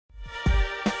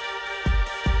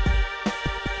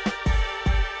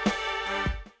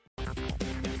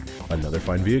Another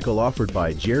fine vehicle offered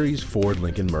by Jerry's Ford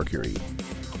Lincoln Mercury.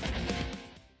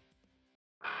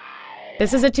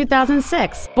 This is a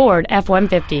 2006 Ford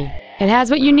F-150. It has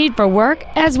what you need for work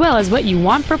as well as what you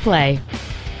want for play.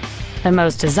 The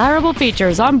most desirable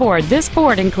features on board this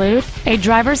Ford include a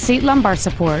driver's seat lumbar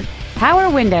support, power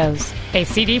windows, a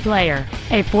CD player,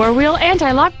 a four-wheel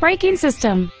anti-lock braking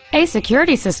system, a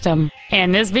security system,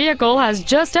 and this vehicle has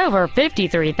just over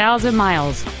 53,000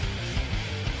 miles.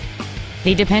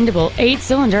 The dependable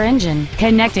 8-cylinder engine,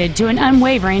 connected to an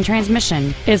unwavering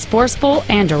transmission, is forceful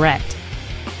and direct.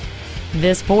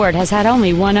 This Ford has had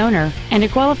only one owner, and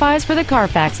it qualifies for the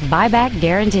Carfax buyback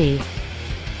guarantee.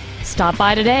 Stop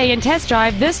by today and test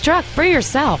drive this truck for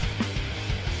yourself.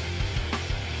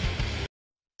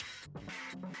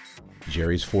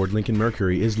 Jerry's Ford Lincoln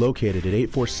Mercury is located at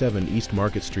 847 East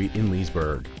Market Street in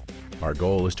Leesburg. Our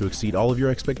goal is to exceed all of your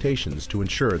expectations to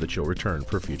ensure that you'll return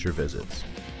for future visits.